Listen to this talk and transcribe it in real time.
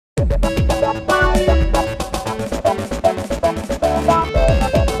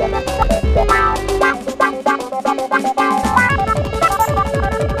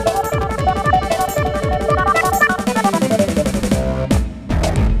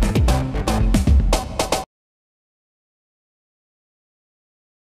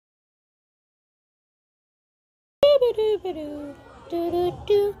Ow!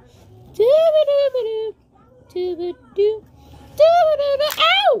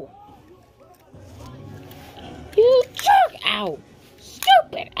 You jerk! Ow!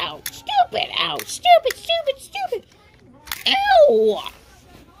 Stupid! Ow! Stupid! Ow! Stupid! Stupid! Stupid! Ow!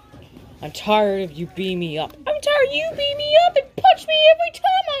 I'm tired of you beating me up. I'm tired of you beating me up and punch me every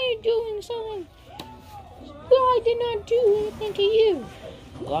time I am doing something. Well, I did not do anything to you.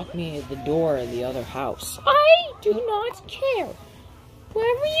 Lock me at the door of the other house. I do not care.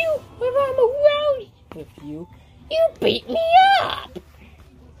 Whenever I'm around with you, you beat me up.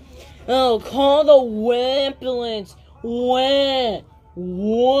 Oh, call the ambulance. When,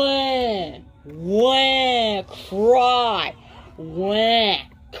 cry. When,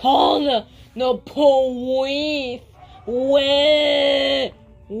 call the police. When.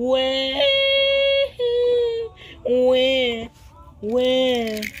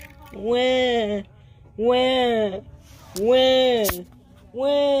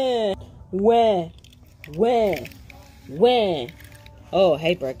 Oh,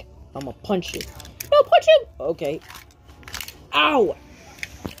 hey, Brick. I'm gonna punch you. No, punch him! Okay. Ow!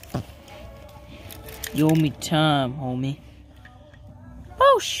 You owe me time, homie.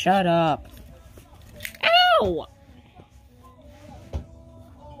 Oh, shut up. Ow!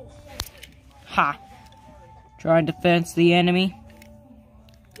 Ha! Trying to fence the enemy?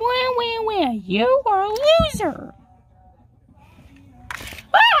 Well, you are a loser!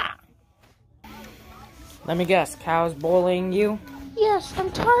 Ah! Let me guess, cow's bullying you? Yes, I'm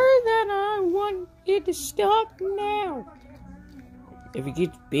tired that I want it to stop now. If he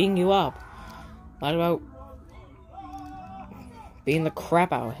keeps beating you up, what about beating the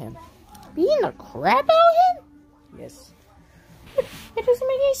crap out of him? Beating the crap out of him? Yes. It doesn't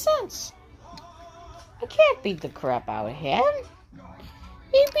make any sense. I can't beat the crap out of him.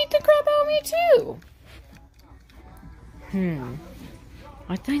 He beat the crap out of me too.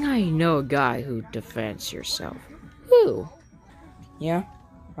 I think I know a guy who defends yourself. Who? Yeah?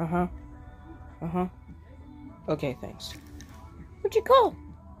 Okay, thanks. What'd you call?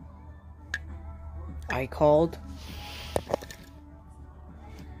 I called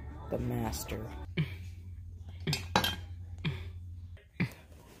the master.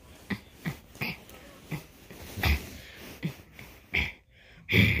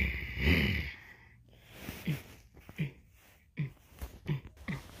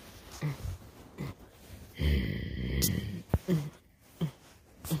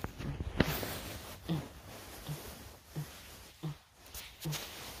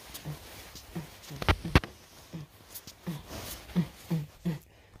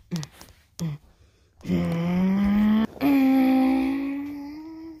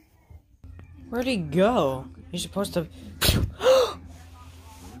 Where'd he go? You're supposed to...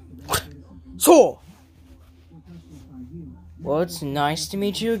 So! Well, it's nice to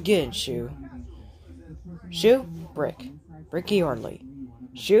meet you again, Shu. Shu? Brick. Bricky Yardley.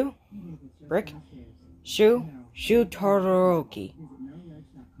 Shu? Brick? Shu? Shu Todoroki.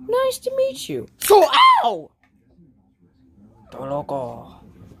 Nice to meet you. So, ow! Toroko.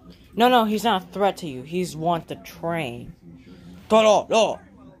 No, he's not a threat to you. He's want to train. Toro.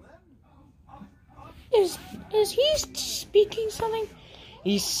 Is he speaking something?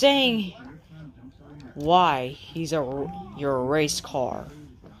 He's saying why he's your race car.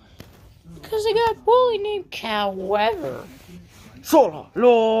 Because I got a bully named Cowever. Solo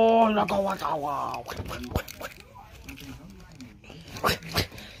lo nakawatawa.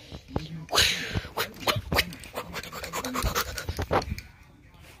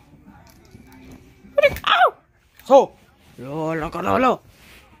 Ow! So lo.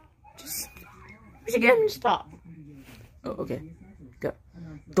 Again, stop. Oh, okay. Go.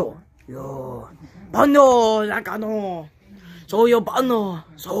 Do. Yo. Bano, nakano. So, yo, bano.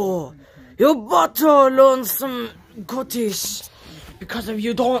 So, you better learn some goodies. Because if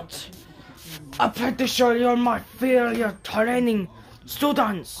you don't, I'm pretty sure you're my failure training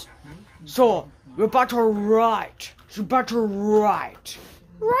students. So, you better write.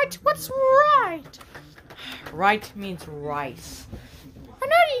 Right? What's right? Right means rice. I'm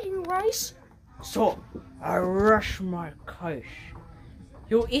not eating rice. So, I rush my cash.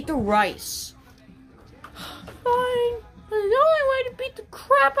 You'll eat the rice. Fine. That's the only way to beat the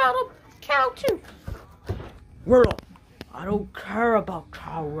crap out of cow, too. Well, I don't care about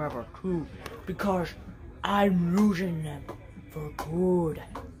Cow River, too, because I'm losing them for good.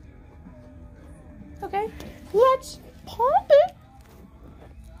 Okay, let's pump it.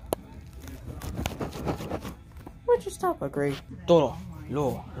 Where'd you stop? Agree. Todo.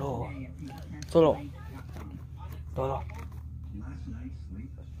 Lo. Todo.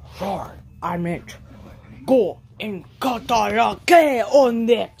 Sorry, I meant go en katalake on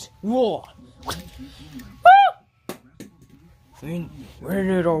that wall. And we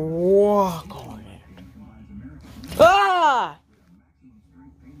need to walk on it. Ah!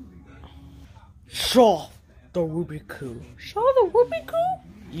 Solve the Rubik's Cube. Solve the Rubik's Cube?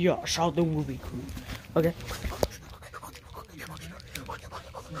 Yeah, solve the Rubik's Cube. Okay.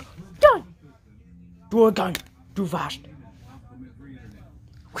 Done! Do it again. Do fast.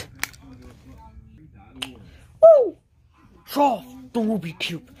 Woo! Solve the Rubik's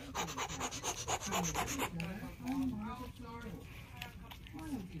Cube.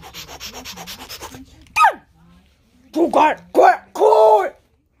 Done! Do good, good.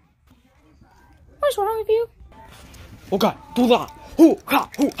 What's wrong with you? Okay, do that. Hoo ha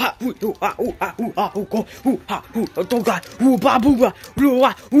hoo ha hoo hoo ha hoo ha hoo ha hoo go hoo ha hoo do ga hoo ba boo ba hoo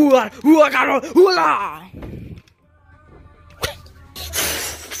ha hoo ha hoo ga hoo la.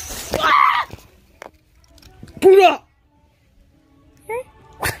 Do that.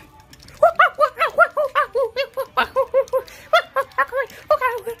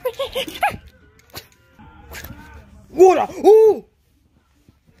 Water. Ooh.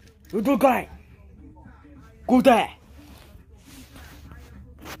 Good guy. Good day.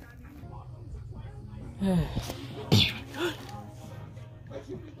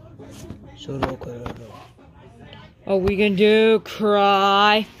 Oh, we can do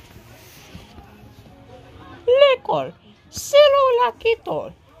cry. Lekol,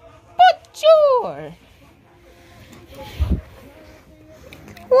 selulakitol, pachur.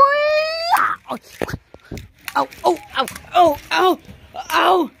 Ow, oh, ow, oh, ow,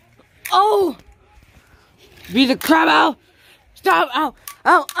 ow, oh. Be the crab out. Stop, ow,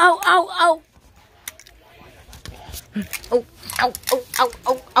 ow, ow, ow, ow. Oh, ow, oh, ow,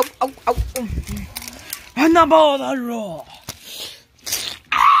 ow, ow, ow, ow. And the ball the roll.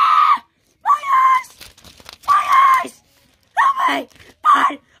 Ah! My eyes! My eyes! Help me!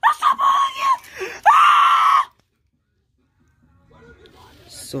 Bye! I'm stopping you! Ah!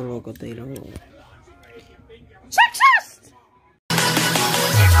 Solo got the roll.